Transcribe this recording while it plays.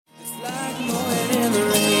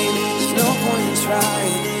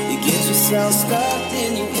yourself stuck,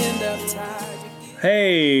 then you end up tired.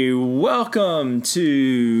 Hey, welcome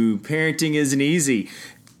to Parenting Isn't Easy,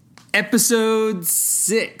 episode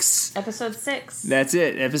 6. Episode 6. That's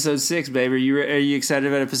it, episode 6, baby. Are you excited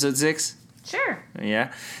about episode 6? Sure.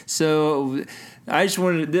 Yeah. So I just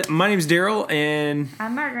wanted to, my name's Daryl, and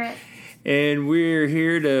I'm Margaret. And we're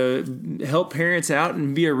here to help parents out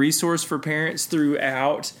and be a resource for parents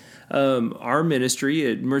throughout our ministry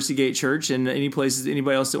at Mercy Gate Church and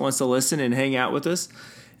anybody else that wants to listen and hang out with us.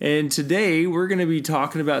 And today we're going to be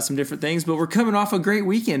talking about some different things, but we're coming off a great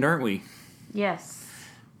weekend, aren't we? Yes.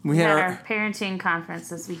 We had our parenting conference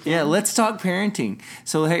this weekend. Yeah, let's talk parenting.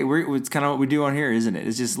 So hey, it's kind of what we do on here, isn't it?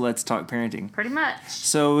 It's just let's talk parenting. Pretty much.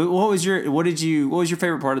 So what was your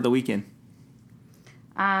favorite part of the weekend?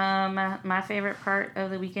 My favorite part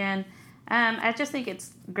of the weekend, I just think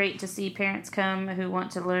it's great to see parents come who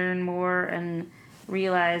want to learn more and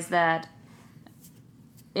realize that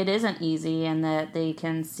it isn't easy and that they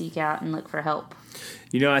can seek out and look for help.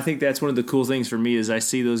 You know, I think that's one of the cool things for me is I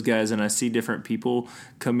see those guys and I see different people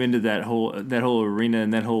come into that whole arena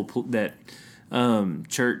and that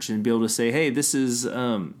church and be able to say, hey, this is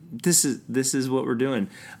what we're doing.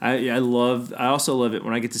 I also love it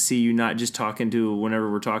when I get to see you not just talking to whenever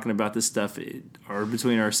we're talking about this stuff or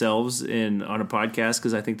between ourselves and on a podcast,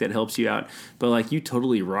 because I think that helps you out. But like, you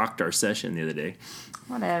totally rocked our session the other day.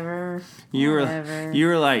 Whatever. You were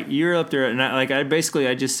up there, and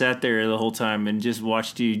I just sat there the whole time and just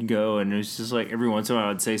watched you go, and it was just like every once in a while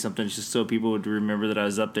I'd say something just so people would remember that I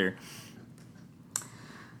was up there.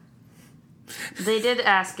 They did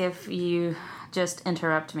ask if you just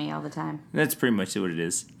interrupt me all the time. That's pretty much what it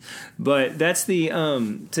is. But that's the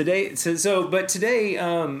today. But today,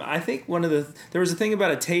 I think there was a thing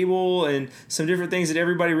about a table and some different things that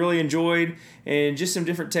everybody really enjoyed, and just some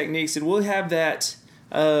different techniques. And we'll have that.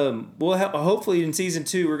 Hopefully in season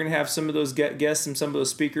 2, we're going to have some of those guests and some of those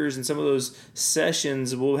speakers and some of those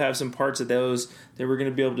sessions. We'll have some parts of those that we're going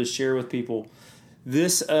to be able to share with people.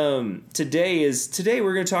 This today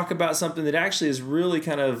we're going to talk about something that actually is really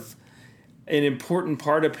kind of an important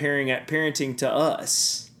part of parenting to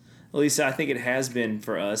us. At least I think it has been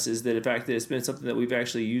for us, is that the fact that it's been something that we've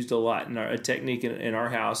actually used a lot in a technique in our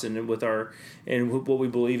house and with what we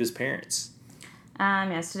believe as parents.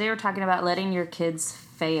 Yes, today we're talking about letting your kids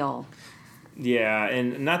fail. Yeah,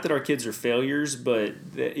 and not that our kids are failures, but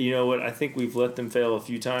you know what? I think we've let them fail a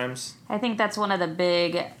few times. I think that's one of the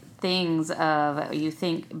big things of you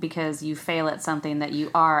think because you fail at something that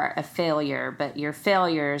you are a failure, but your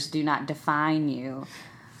failures do not define you.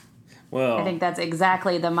 Well, I think that's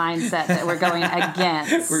exactly the mindset that we're going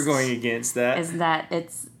against. We're going against that. Is that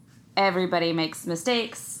it's everybody makes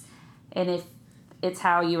mistakes, and if it's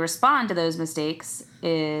how you respond to those mistakes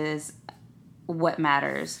is what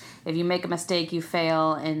matters. If you make a mistake, you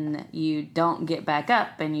fail, and you don't get back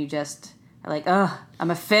up, and you just are like, oh,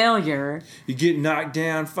 I'm a failure. You get knocked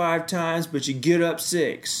down 5 times, but you get up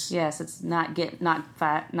 6. Yes, it's not get knocked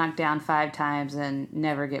down 5 times and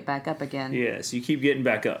never get back up again. Yes, you keep getting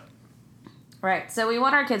back up. Right, so we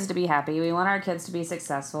want our kids to be happy. We want our kids to be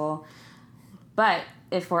successful. But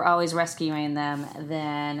if we're always rescuing them,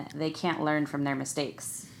 then they can't learn from their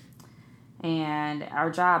mistakes. And our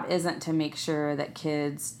job isn't to make sure that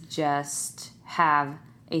kids just have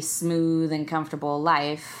a smooth and comfortable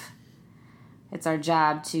life. It's our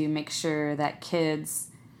job to make sure that kids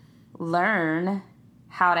learn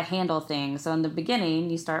how to handle things. So in the beginning,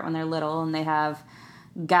 you start when they're little and they have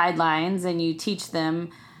guidelines, and you teach them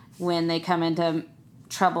when they come into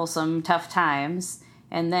troublesome, tough times.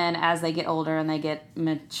 And then as they get older and they get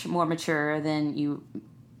more mature, then you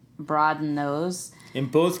broaden those. In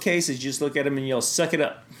both cases, just look at them and yell, suck it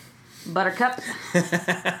up. Buttercup.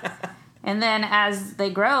 And then as they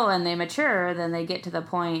grow and they mature, then they get to the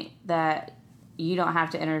point that you don't have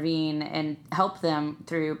to intervene and help them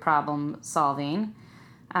through problem solving.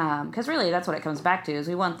 Because really that's what it comes back to, is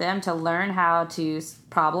we want them to learn how to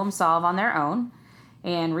problem solve on their own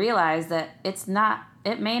and realize that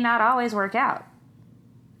it may not always work out.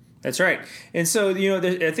 That's right. And so,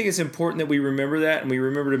 I think it's important that we remember that, and we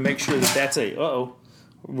remember to make sure that that's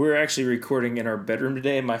we're actually recording in our bedroom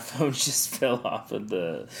today, and my phone just fell off of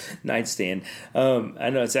the nightstand.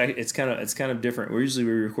 I know it's kind of different. We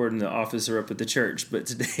record in the office or up at the church, but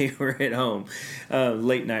today we're at home,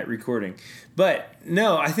 late night recording. But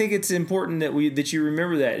no, I think it's important that you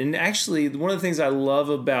remember that. And actually, one of the things I love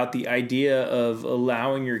about the idea of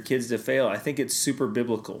allowing your kids to fail, I think it's super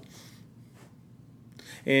biblical.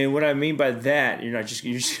 And what I mean by that, you're just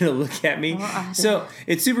going to look at me. So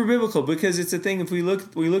it's super biblical because it's a thing. If we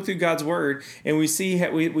look through God's word and we see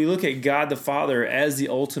we look at God the Father as the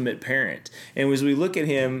ultimate parent, and as we look at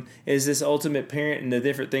Him as this ultimate parent and the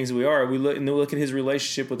different things that we are, we look at His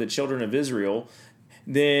relationship with the children of Israel.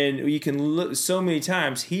 Then you can look so many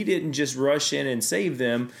times. He didn't just rush in and save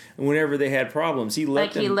them whenever they had problems. He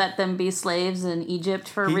let them be slaves in Egypt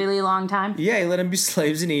for a really long time. Yeah, he let them be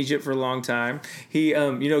slaves in Egypt for a long time. He,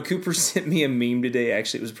 Cooper sent me a meme today.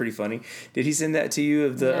 Actually, it was pretty funny. Did he send that to you?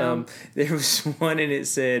 No. There was one, and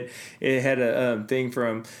it had a thing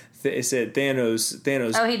from. It said Thanos.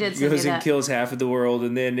 Oh, he did goes and kills half of the world,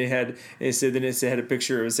 and then it had a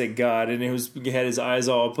picture. It said God, and it had his eyes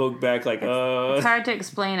all poked back, like It's hard to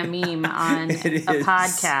explain a meme on a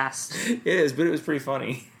podcast. It is, but it was pretty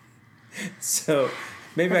funny. So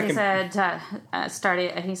maybe I can.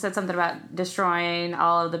 He said something about destroying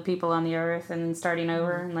all of the people on the earth and starting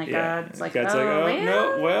over, and God's like,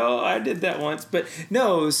 no, well, I did that once, but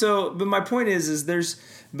no. But my point is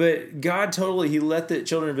But God He let the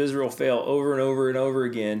children of Israel fail over and over and over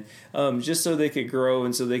again, just so they could grow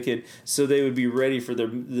and so they would be ready for the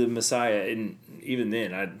Messiah. And even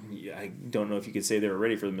then, I don't know if you could say they were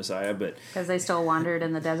ready for the Messiah, but because they still wandered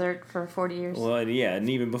in the desert for 40 years. Well, yeah, and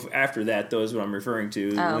even after that, though, is what I'm referring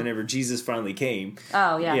to. Oh. Whenever Jesus finally came.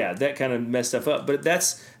 Oh yeah. Yeah, that kind of messed stuff up. But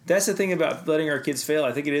that's the thing about letting our kids fail.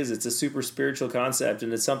 I think it is. It's a super spiritual concept,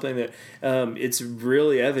 and it's something that it's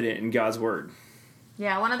really evident in God's Word.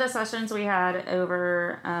 Yeah, one of the sessions we had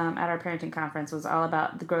over at our parenting conference was all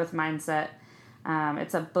about the growth mindset.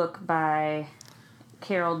 It's a book by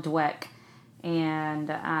Carol Dweck, and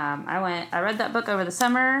I read that book over the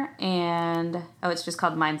summer, and it's just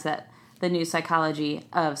called Mindset: The New Psychology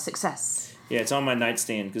of Success. Yeah, it's on my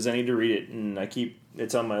nightstand because I need to read it, and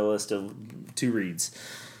it's on my list of 2 reads.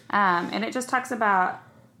 And it just talks about,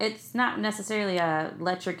 it's not necessarily a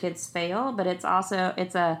let your kids fail, but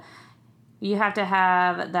you have to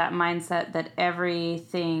have that mindset that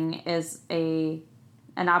everything is an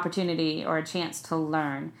opportunity or a chance to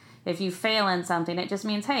learn. If you fail in something, it just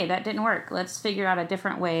means, hey, that didn't work. Let's figure out a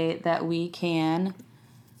different way that we can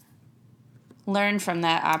learn from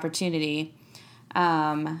that opportunity.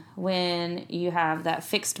 When you have that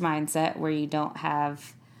fixed mindset where you don't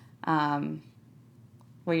have,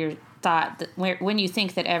 where you're when you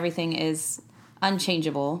think that everything is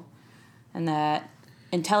unchangeable and that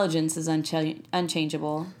intelligence is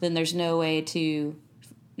unchangeable, then there's no way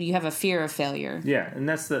you have a fear of failure. Yeah, and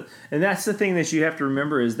that's the thing that you have to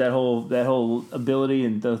remember is that whole ability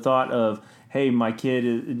and the thought of, hey, my kid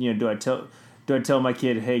is, do I tell my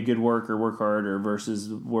kid, hey, good work or work hard, or versus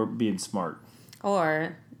being smart,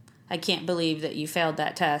 or I can't believe that you failed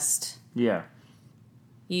that test. Yeah,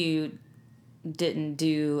 you didn't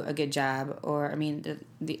do a good job, or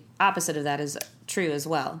the opposite of that is true as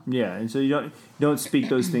well. Yeah, and so you don't speak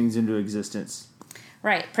those things into existence.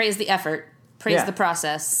 Right. Praise the effort. Praise the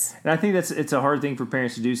process. And I think it's a hard thing for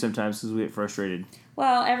parents to do sometimes because we get frustrated.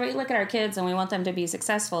 Well, we look at our kids and we want them to be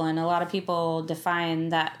successful, and a lot of people define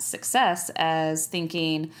that success as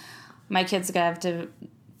thinking, my kids have to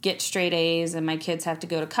get straight A's, and my kids have to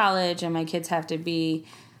go to college, and my kids have to be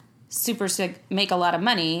make a lot of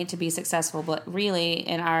money to be successful. But really,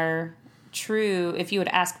 if you would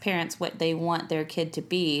ask parents what they want their kid to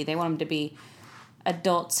be, they want them to be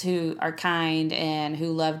adults who are kind and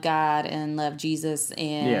who love God and love Jesus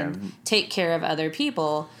and take care of other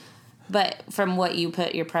people. But from what you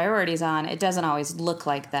put your priorities on, it doesn't always look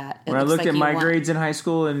like that. When I looked at my grades in high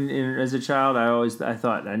school and as a child,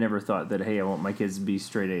 I never thought that, hey, I want my kids to be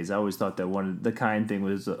straight A's. I always thought that the kind thing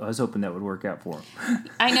I was hoping that would work out for them.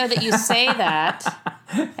 I know that you say that.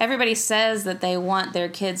 Everybody says that they want their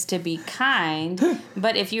kids to be kind,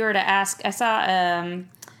 but if you were to ask, I saw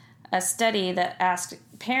a study that asked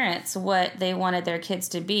parents what they wanted their kids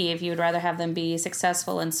to be, if you would rather have them be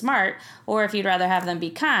successful and smart, or if you'd rather have them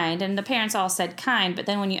be kind. And the parents all said kind, but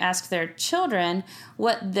then when you ask their children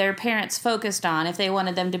what their parents focused on, if they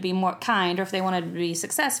wanted them to be more kind or if they wanted to be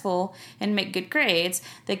successful and make good grades,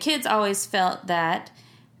 the kids always felt that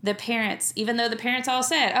the parents, even though the parents all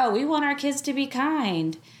said, oh, we want our kids to be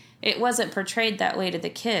kind, it wasn't portrayed that way to the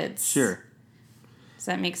kids. Sure. Does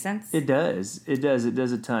that make sense? It does. It does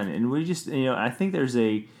a ton. And we just, I think that's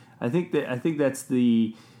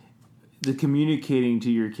the communicating to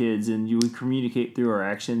your kids, and we communicate through our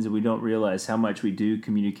actions, and we don't realize how much we do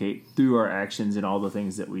communicate through our actions and all the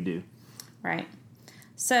things that we do. Right.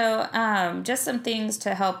 So, just some things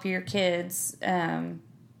to help your kids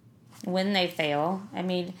when they fail.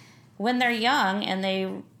 When they're young and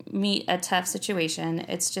they meet a tough situation,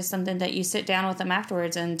 it's just something that you sit down with them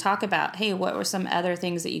afterwards and talk about, hey, what were some other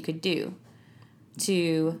things that you could do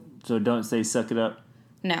to... So don't say suck it up.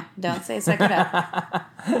 No, don't say suck it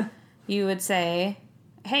up. You would say,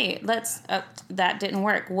 hey, that didn't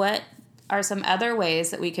work. What are some other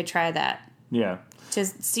ways that we could try that? Yeah. To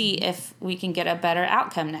see if we can get a better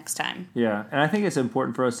outcome next time. Yeah, and I think it's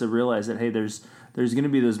important for us to realize that, hey, there's going to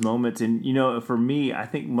be those moments, and for me, I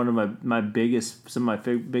think one of my biggest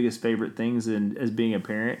favorite things as being a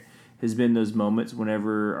parent has been those moments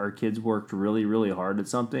whenever our kids worked really, really hard at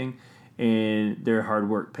something, and their hard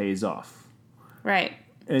work pays off. Right.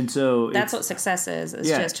 And so that's what success is. It's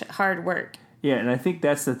just hard work. Yeah, and I think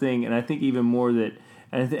that's the thing, and I think even more that.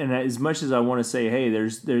 And as much as I want to say, hey,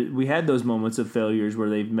 we had those moments of failures where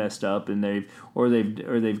they've messed up and they've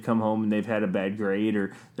come home and they've had a bad grade,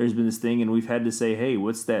 or there's been this thing and we've had to say, hey,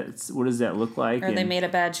 what does that look like? Or they made a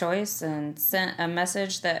bad choice and sent a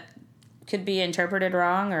message that could be interpreted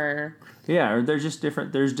wrong, or there's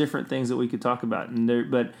different things that we could talk about,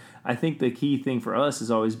 but I think the key thing for us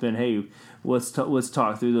has always been, hey, let's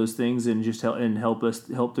talk through those things and just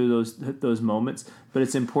help through those moments. But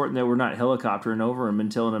it's important that we're not helicoptering over them and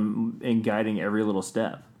telling them and guiding every little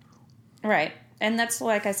step. Right, and that's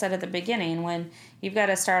like I said at the beginning, when you've got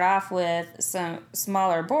to start off with some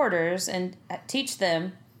smaller borders and teach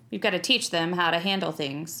them. You've got to teach them how to handle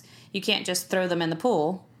things. You can't just throw them in the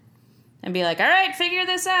pool and be like, all right, figure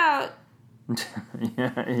this out.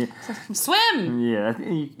 Yeah. Swim. Yeah,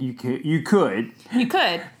 you could. You could,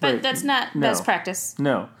 but that's not best practice.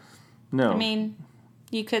 No. I mean,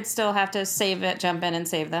 you could still have to jump in and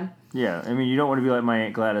save them. Yeah, I mean, you don't want to be like my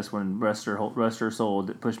Aunt Gladys when rest her soul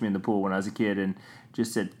that pushed me in the pool when I was a kid and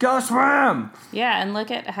just said, "Go swim!" Yeah, and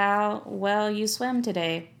look at how well you swim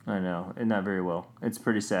today. I know, and not very well. It's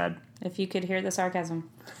pretty sad. If you could hear the sarcasm.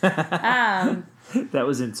 That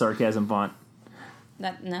was in sarcasm font.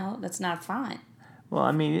 No, that's not font. Well,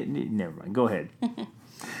 I mean, never mind. Go ahead.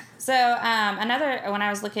 So, when I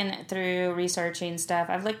was looking through researching stuff,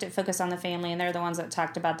 I've looked at Focus on the Family, and they're the ones that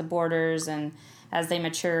talked about the borders and as they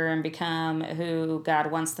mature and become who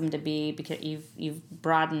God wants them to be, because you've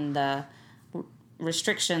broadened the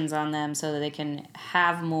restrictions on them so that they can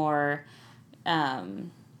have more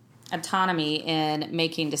autonomy in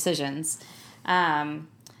making decisions.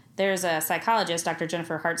 There's a psychologist, Dr.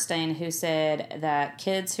 Jennifer Hartstein, who said that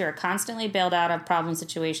kids who are constantly bailed out of problem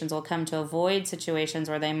situations will come to avoid situations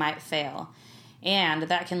where they might fail. And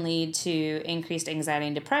that can lead to increased anxiety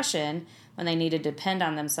and depression when they need to depend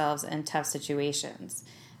on themselves in tough situations.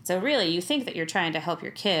 So really, you think that you're trying to help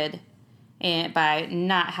your kid by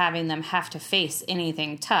not having them have to face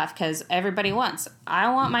anything tough, because everybody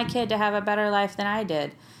I want my kid to have a better life than I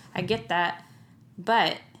did. I get that,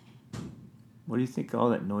 but... What do you think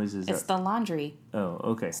all that noise is? It's the laundry. Oh,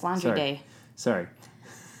 okay. It's laundry day. Sorry.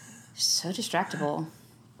 So distractible.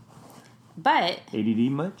 But...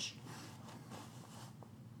 ADD much?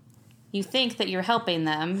 You think that you're helping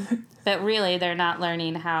them, but really they're not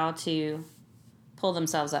learning how to pull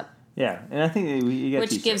themselves up. Yeah, and I think you got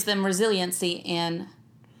which gives them resiliency and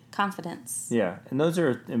confidence. Yeah, and those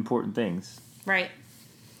are important things. Right.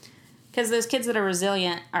 Because those kids that are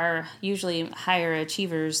resilient are usually higher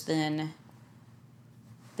achievers than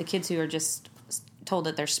the kids who are just told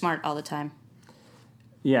that they're smart all the time.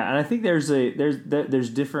 Yeah, and I think there's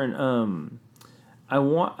different.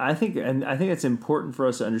 I think it's important for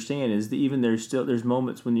us to understand is that even there's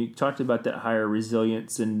moments when you talked about that higher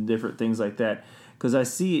resilience and different things like that, because I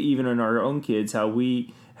see it even in our own kids how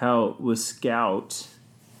with Scout,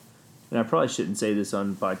 and I probably shouldn't say this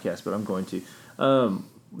on the podcast, but I'm going to.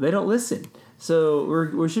 They don't listen, so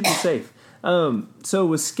we should be safe. So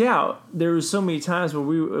with Scout, there was so many times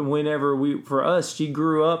for us, she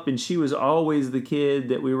grew up and she was always the kid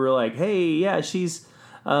that we were like, hey, yeah, she's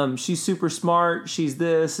super smart, she's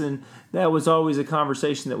this, and that was always a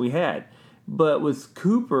conversation that we had. But with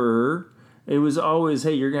Cooper, it was always,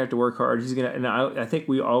 hey, you're gonna have to work hard. And I think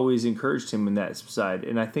we always encouraged him in that side.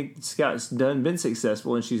 And I think Scout's been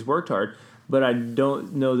successful and she's worked hard. But I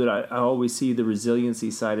don't know that I always see the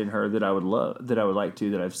resiliency side in her that I would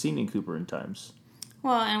that I've seen in Cooper in times.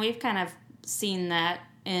 Well, and we've kind of seen that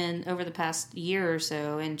over the past year or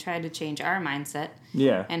so and tried to change our mindset.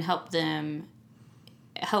 Yeah. And help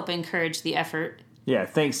encourage the effort. Yeah,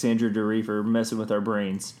 thanks Sandra Dury for messing with our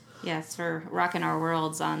brains. Yes, for rocking our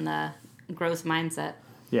worlds on the growth mindset.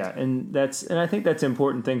 Yeah, and I think that's an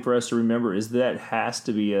important thing for us to remember is that has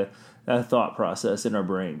to be a thought process in our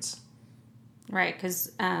brains. Right,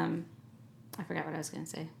 because I forgot what I was going to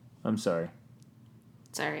say. I'm sorry.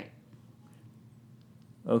 It's all right.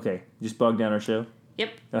 Okay, just bog down our show?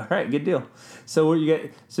 Yep. All right, good deal. So what you got?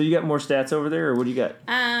 So you got more stats over there, or what do you got?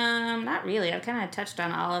 Not really. I've kind of touched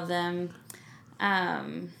on all of them.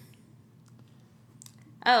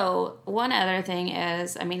 One other thing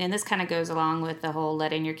is, I mean, and this kind of goes along with the whole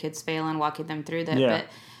letting your kids fail and walking them through that. Yeah.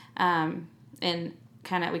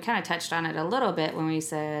 But, we kind of touched on it a little bit when we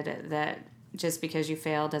said that just because you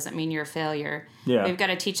fail doesn't mean you're a failure. Yeah. We've got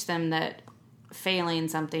to teach them that failing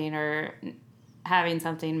something or having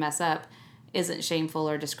something mess up isn't shameful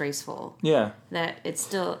or disgraceful. Yeah. That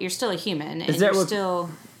you're still a human. Is that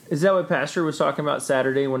what Pastor was talking about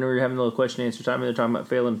Saturday when we were having a little question and answer time? They're talking about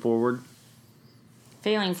failing forward.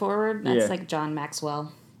 Failing forward? That's like John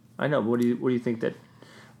Maxwell. I know. What do you think that?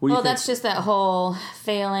 That's just that whole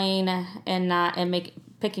failing and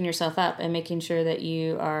picking yourself up and making sure that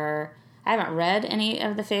you are. I haven't read any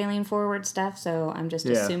of the failing forward stuff, so I'm just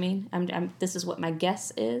assuming. This is what my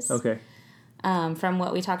guess is. Okay. From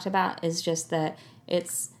what we talked about is just that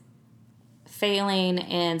it's failing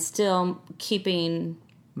and still keeping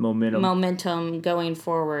momentum going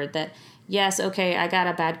forward. That yes, okay, I got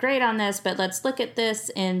a bad grade on this, but let's look at this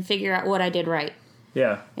and figure out what I did right.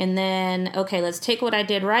 Yeah. And then, okay, let's take what I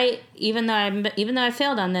did right, even though I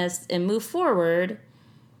failed on this, and move forward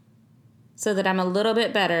so that I'm a little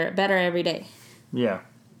bit better every day. Yeah.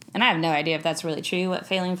 And I have no idea if that's really true, what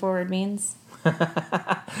failing forward means.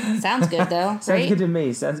 Sounds good, though. Sounds good to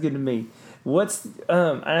me. What's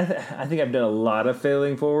I think I've done a lot of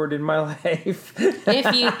failing forward in my life.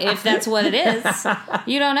 if that's what it is,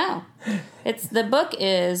 you don't know. The book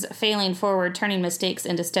is Failing Forward: Turning Mistakes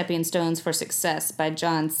into Stepping Stones for Success by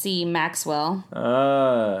John C. Maxwell.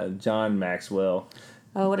 John Maxwell.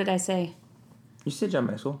 Oh, what did I say? You said John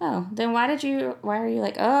Maxwell. Oh, then why are you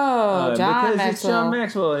like, John because Maxwell? It's John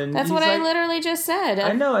Maxwell, and that's what I literally just said.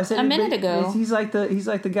 I know. I said a minute ago. He's like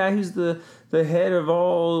the guy who's the head of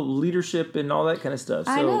all leadership and all that kind of stuff.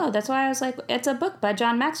 So. I know. That's why I was like, it's a book by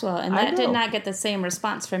John Maxwell, and that did not get the same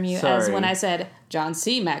response from you as when I said John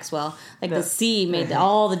C. Maxwell. Like the C made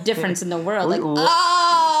all the difference in the world. Like, look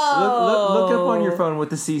up on your phone what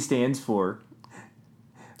the C stands for.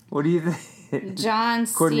 What do you think? John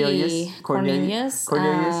C. Cornelius.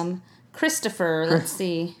 Christopher. Let's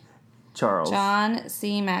see. Charles. John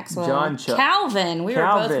C. Maxwell. Calvin. We were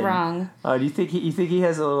both wrong. Do you think he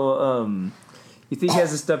has a little you think he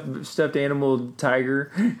has a stuffed animal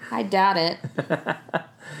tiger? I doubt it.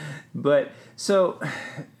 But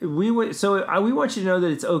we want you to know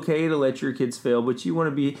that it's okay to let your kids fail, but you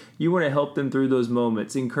want to help them through those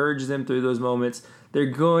moments, encourage them through those moments. They're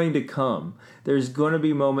going to come. There's going to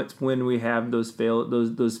be moments when we have those failed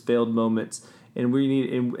moments, and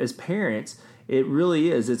and as parents, it really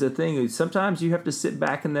is. It's a thing. Sometimes you have to sit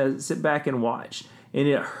back and watch, and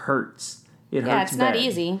it hurts. It hurts. It's not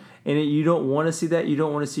easy. And you don't want to see that. You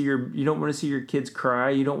don't want to see your kids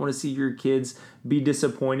cry. You don't want to see your kids be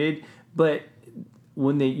disappointed. But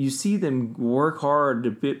when you see them work hard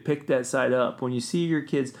to pick that side up, when you see your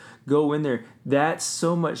kids go in there, that's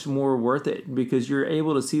so much more worth it because you're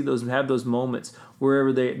able to see have those moments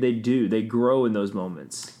wherever they grow in those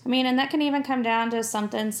moments. I mean, and that can even come down to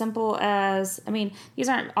something simple as, these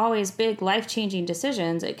aren't always big life-changing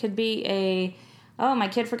decisions. It could be my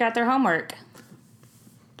kid forgot their homework.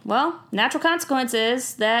 Well, natural consequence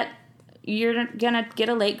is that you're going to get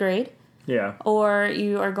a late grade. Yeah. Or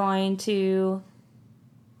you are going to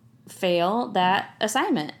fail that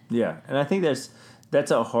assignment. Yeah, and I think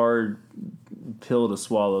that's a hard pill to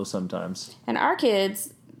swallow sometimes. And our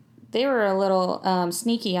kids, they were a little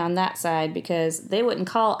sneaky on that side because they wouldn't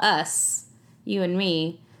call us, you and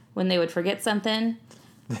me, when they would forget something.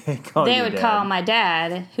 They would call my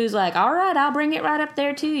dad, who's like, all right, I'll bring it right up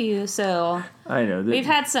there to you. So I know we've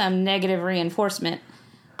had some negative reinforcement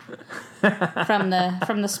from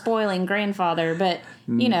the spoiling grandfather, but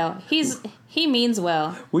he means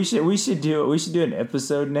well. We should do an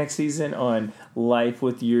episode next season on life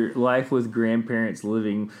with grandparents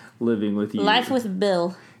living with you. Life with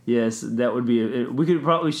Bill. Yes, that would be.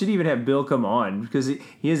 We should even have Bill come on because he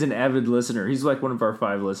is an avid listener. He's like one of our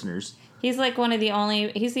 5 listeners. He's like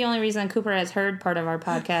he's the only reason Cooper has heard part of our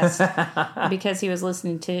podcast because he was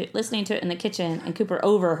listening to it in the kitchen and Cooper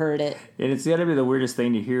overheard it. And it's got to be the weirdest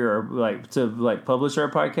thing to hear, to publish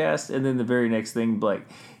our podcast, and then the very next thing,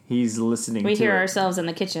 he's listening. We hear ourselves in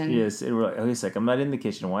the kitchen. Yes, and we're like, wait a sec, I'm not in the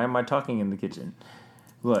kitchen. Why am I talking in the kitchen?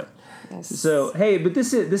 What? Yes. So hey, but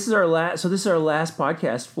this is our last. So this is our last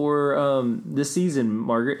podcast for this season,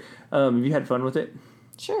 Margaret. Have you had fun with it?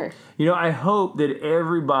 Sure. I hope that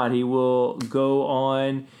everybody will go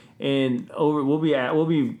on and we'll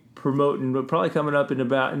be promoting, but probably coming up in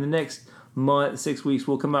the next month, 6 weeks,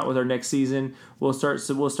 we'll come out with our next season. We'll start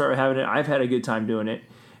having it. I've had a good time doing it.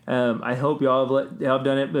 I hope y'all have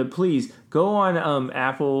done it, but please go on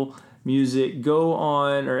Apple Music,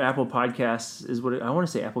 or Apple Podcasts is what I want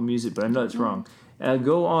to say, Apple Music, but I know it's wrong.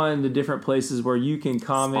 Go on the different places where you can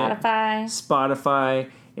comment, Spotify,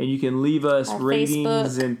 and you can leave us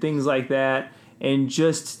ratings Facebook. and things like that, and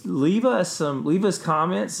just leave us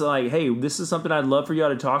comments like, hey, this is something I'd love for y'all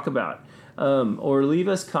to talk about, or leave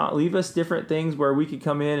us different things where we could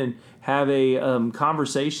come in and have a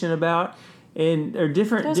conversation about. And are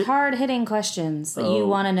different. Those hard-hitting questions that you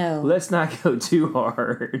want to know. Let's not go too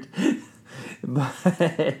hard,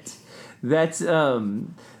 but that's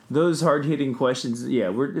those hard-hitting questions. Yeah,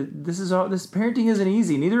 this parenting isn't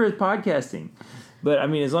easy. Neither is podcasting. But I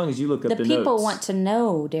mean, as long as you look up the notes. The people want to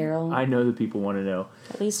know, Daryl. I know the people want to know.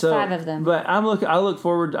 At least 5 of them. But I look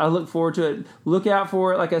forward to it. Look out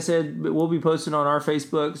for it. Like I said, we'll be posting on our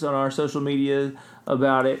Facebooks, on our social media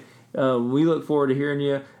about it. We look forward to hearing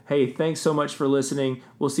you. Hey, thanks so much for listening.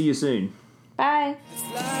 We'll see you soon. Bye. It's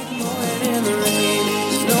like mowing in the rain.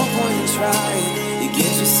 There's no point in trying. You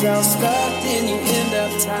get yourself stuck and you end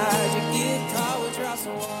up tired. You get